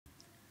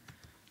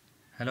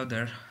Hello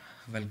there,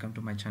 welcome to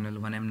my channel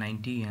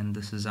 1M90 and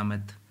this is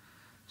Amit.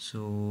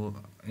 So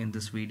in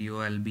this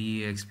video I'll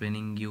be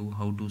explaining you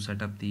how to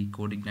set up the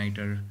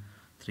CodeIgniter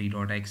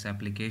 3.x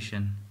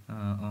application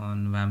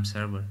on WAMP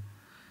server.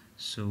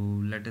 So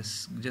let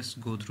us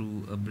just go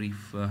through a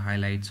brief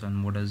highlights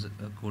on what is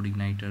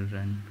CodeIgniter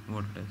and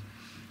what it is.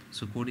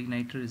 So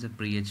CodeIgniter is a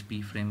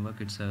PHP framework.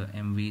 It's a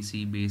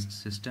MVC based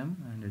system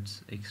and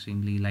it's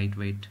extremely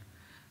lightweight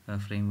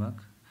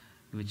framework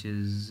which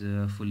is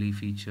fully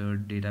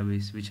featured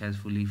database, which has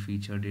fully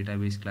featured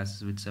database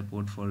classes with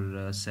support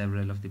for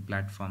several of the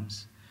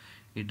platforms.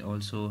 It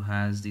also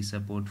has the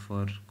support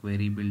for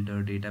query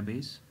builder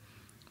database,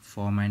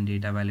 form and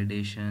data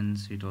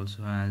validations. It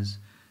also has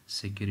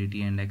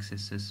security and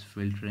XSS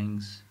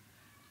filterings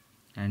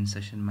and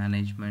session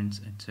managements,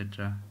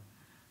 etc.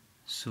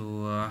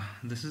 So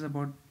this is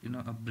about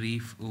a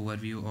brief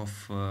overview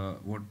of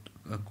what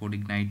a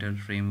CodeIgniter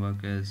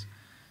framework is.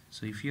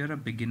 So if you're a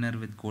beginner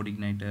with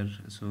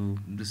CodeIgniter, so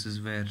this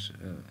is where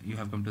you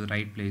have come to the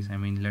right place. I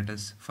mean, let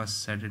us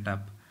first set it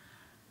up.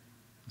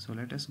 So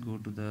let us go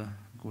to the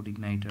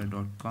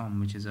codeigniter.com,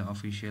 which is an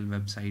official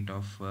website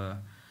of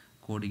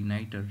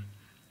CodeIgniter.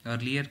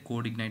 Earlier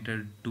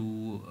CodeIgniter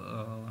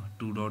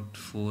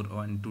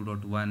 2.4 and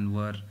 2.1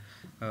 were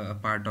a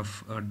part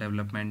of a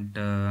development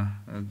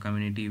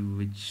community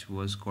which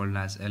was called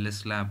as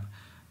LS Lab,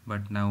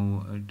 but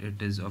now it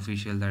is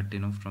official that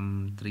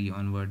from 3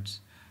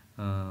 onwards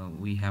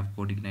we have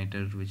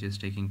CodeIgniter, which is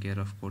taking care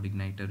of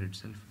CodeIgniter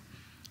itself.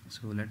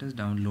 So let us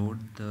download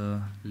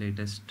the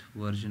latest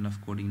version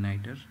of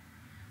CodeIgniter.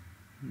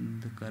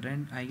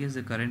 I guess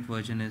the current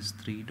version is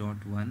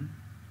 3.1.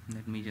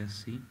 Let me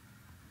just see.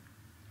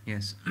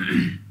 Yes,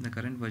 the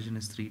current version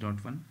is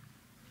 3.1.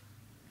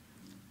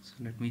 So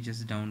let me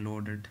just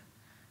download it.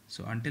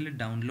 So until it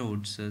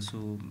downloads,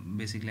 so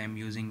basically I'm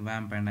using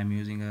WAMP and I'm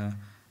using a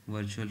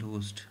virtual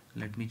host.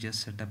 Let me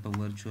just set up a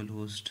virtual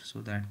host so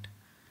that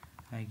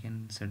I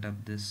can set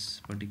up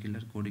this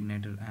particular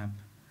CodeIgniter app.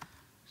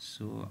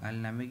 So I'll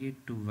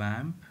navigate to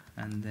WAMP,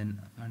 and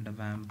then under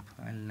WAMP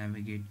I'll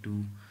navigate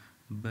to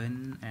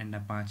bin and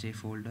Apache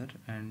folder,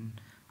 and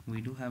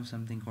we do have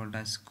something called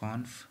as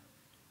conf.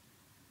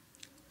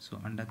 So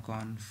under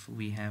conf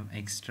we have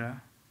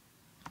extra.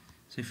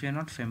 So if you're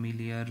not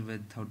familiar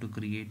with how to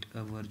create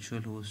a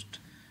virtual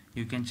host,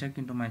 you can check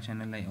into my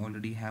channel. I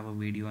already have a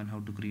video on how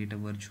to create a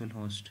virtual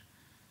host.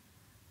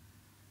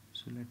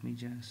 So let me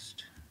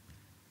just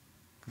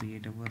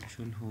create a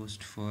virtual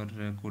host for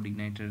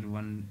CodeIgniter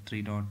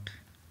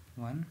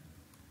 3.1.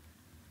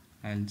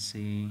 I'll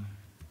say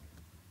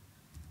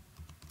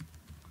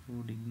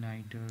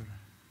CodeIgniter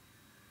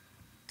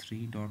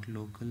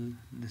 3.local.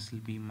 This will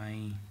be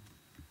my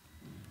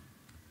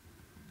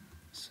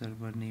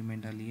server name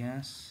and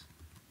alias,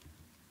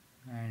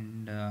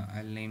 and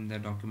I'll name the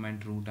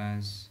document root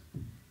as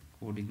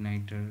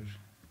CodeIgniter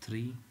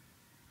 3.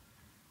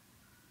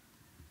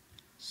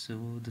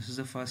 So this is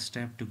the first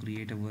step to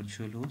create a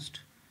virtual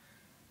host.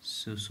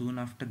 So soon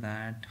after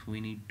that we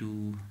need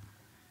to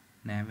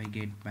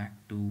navigate back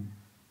to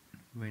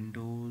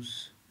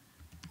Windows,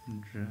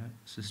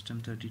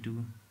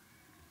 System32,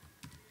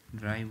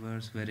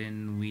 drivers,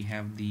 wherein we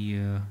have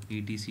the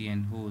etc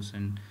and host,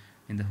 and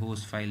in the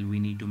host file we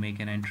need to make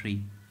an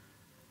entry.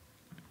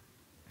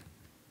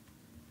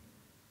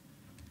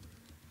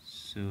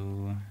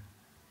 So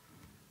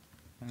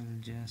I'll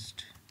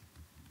just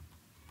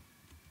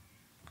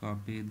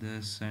copy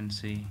this and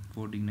say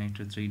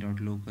CodeIgniter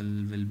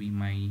 3.local will be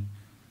my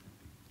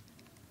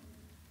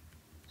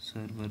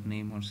server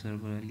name or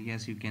server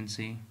alias, you can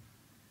say.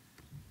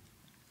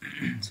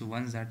 So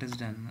once that is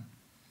done,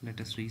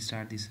 let us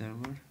restart the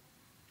server,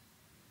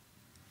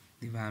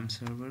 the WAMP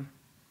server.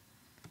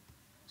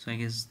 So I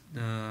guess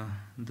the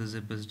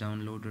zip is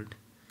downloaded.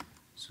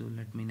 So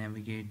let me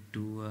navigate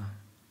to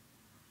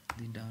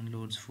the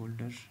downloads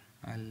folder.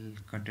 I'll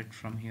cut it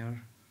from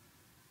here,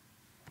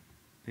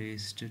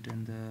 paste it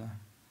in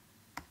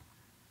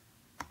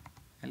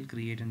I'll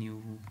create a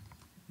new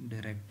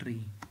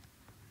directory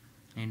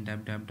in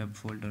www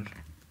folder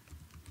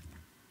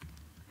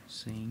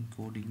saying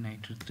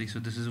CodeIgniter 3. So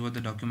this is what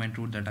the document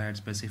root that I had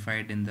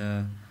specified in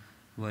the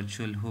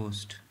virtual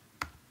host.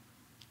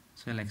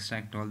 So I'll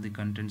extract all the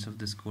contents of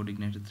this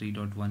CodeIgniter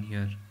 3.1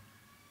 here.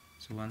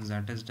 So once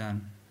that is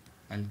done,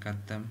 I'll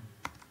cut them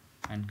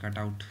and cut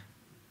out.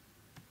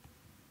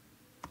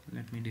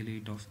 Let me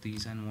delete off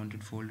these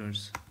unwanted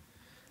folders.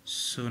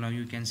 So now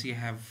you can see I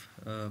have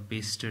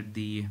pasted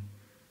the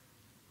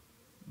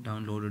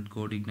downloaded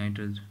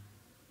CodeIgniter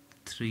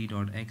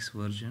 3.x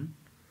version.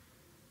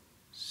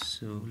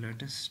 So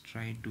let us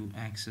try to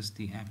access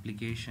the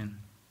application.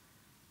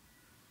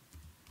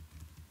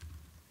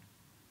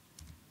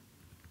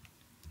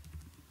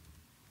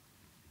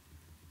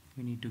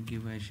 We need to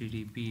give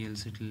HTTP,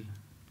 else it will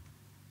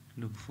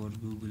look for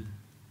Google.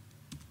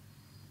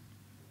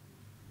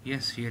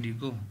 Yes, here you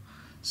go.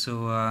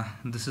 So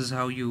this is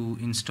how you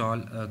install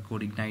a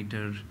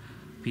CodeIgniter,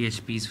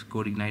 PHP's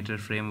CodeIgniter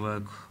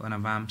framework on a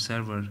WAMP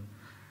server.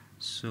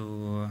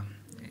 So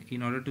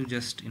in order to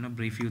just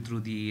brief you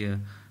through the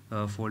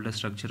folder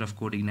structure of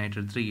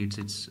CodeIgniter 3.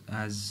 It's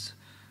as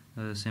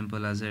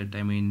simple as it.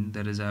 I mean,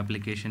 there is an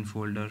application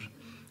folder,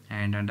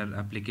 and under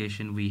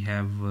application we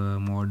have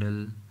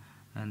model,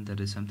 and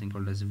there is something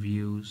called as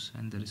views,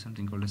 and there is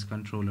something called as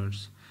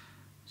controllers.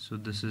 So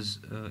this is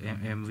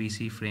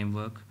MVC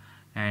framework,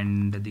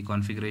 and the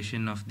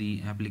configuration of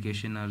the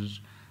application are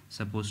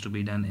supposed to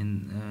be done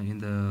in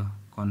the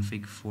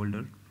config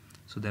folder.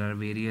 So there are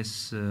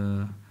various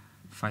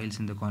files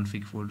in the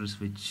config folders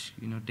which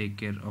take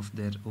care of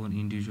their own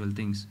individual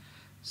things,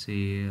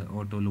 say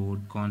auto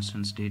load,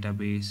 constants,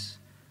 database,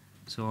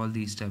 so all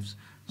these stuffs.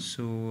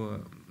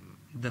 So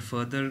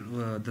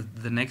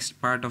the next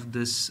part of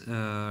this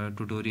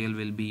tutorial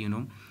will be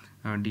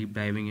deep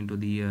diving into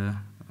the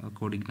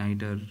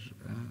CodeIgniter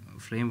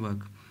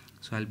framework.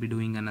 So I'll be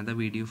doing another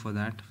video for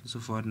that. So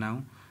for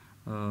now,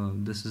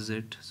 this is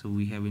it. So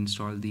we have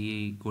installed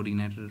the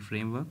CodeIgniter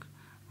framework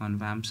on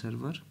WAMP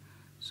server.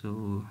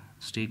 So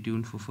stay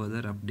tuned for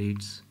further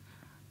updates.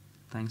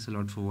 Thanks a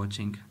lot for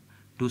watching.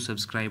 Do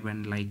subscribe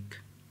and like.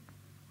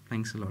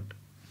 Thanks a lot.